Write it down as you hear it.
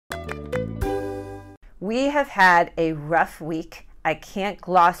We have had a rough week. I can't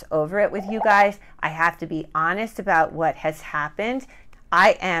gloss over it with you guys. I have to be honest about what has happened.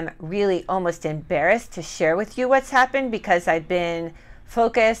 I am really almost embarrassed to share with you what's happened because I've been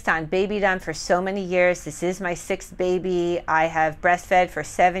focused on babydom for so many years. This is my 6th baby. I have breastfed for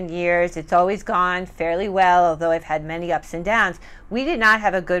 7 years. It's always gone fairly well, although I've had many ups and downs. We did not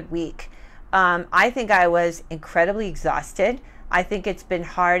have a good week. I think I was incredibly exhausted. I think it's been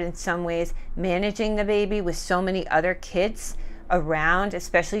hard in some ways managing the baby with so many other kids around,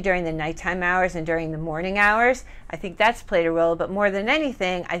 especially during the nighttime hours and during the morning hours. I think that's played a role, but more than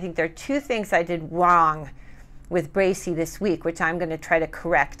anything, I think there are 2 things I did wrong with Bracey this week, which I'm going to try to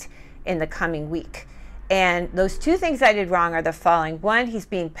correct in the coming week. And those 2 things I did wrong are the following. 1, he's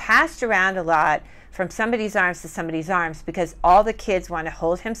being passed around a lot from somebody's arms to somebody's arms because all the kids want to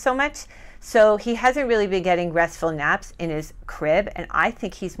hold him so much. So he hasn't really been getting restful naps in his crib, and I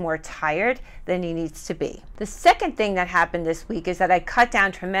think he's more tired than he needs to be. The second thing that happened this week is that I cut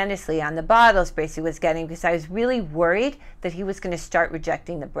down tremendously on the bottles Bracey was getting because I was really worried that he was going to start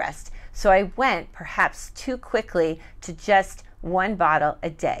rejecting the breast. So I went perhaps too quickly to just 1 bottle a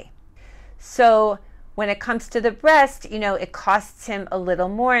day. So when it comes to the breast, you know, it costs him a little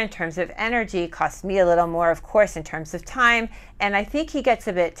more in terms of energy, it costs me a little more, of course, in terms of time. And I think he gets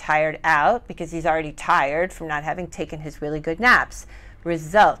a bit tired out because he's already tired from not having taken his really good naps.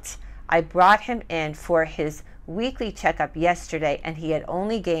 Result, I brought him in for his weekly checkup yesterday and he had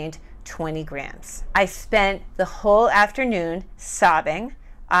only gained 20 grams. I spent the whole afternoon sobbing.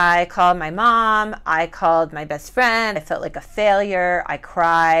 I called my mom, I called my best friend, I felt like a failure, I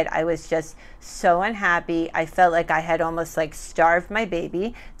cried, I was just so unhappy. I felt like I had almost like starved my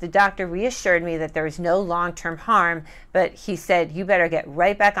baby. The doctor reassured me that there was no long-term harm, but he said, you better get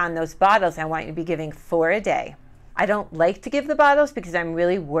right back on those bottles. I want you to be giving 4 a day. I don't like to give the bottles because I'm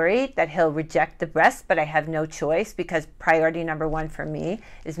really worried that he'll reject the breast, but I have no choice because priority number 1 for me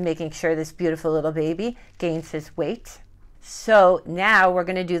is making sure this beautiful little baby gains his weight. So now we're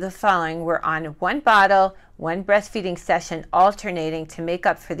going to do the following. We're on 1 bottle, 1 breastfeeding session alternating to make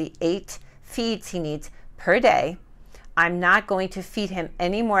up for the 8 feeds he needs per day. I'm not going to feed him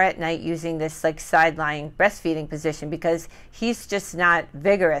anymore at night using this like side-lying breastfeeding position because he's just not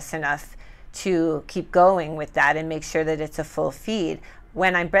vigorous enough to keep going with that and make sure that it's a full feed.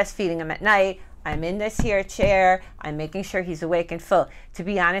 When I'm breastfeeding him at night, I'm in this here chair, I'm making sure he's awake and full. To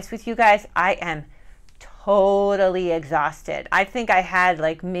be honest with you guys, I am totally exhausted. I think I had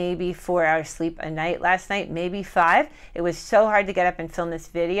like maybe 4 hours sleep a night last night, maybe 5. It was so hard to get up and film this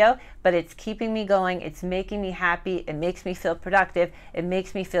video, but it's keeping me going. It's making me happy. It makes me feel productive. It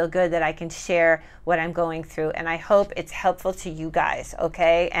makes me feel good that I can share what I'm going through. And I hope it's helpful to you guys,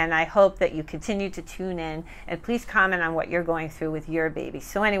 okay? And I hope that you continue to tune in and please comment on what you're going through with your baby.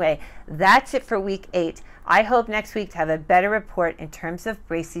 So anyway, that's it for week 8. I hope next week to have a better report in terms of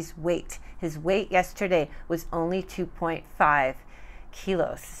Bracey's weight. His weight yesterday was only 2.5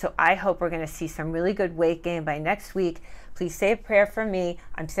 kilos. So I hope we're going to see some really good weight gain by next week. Please say a prayer for me.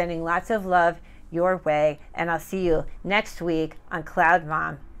 I'm sending lots of love your way, and I'll see you next week on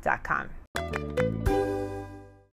CloudMom.com.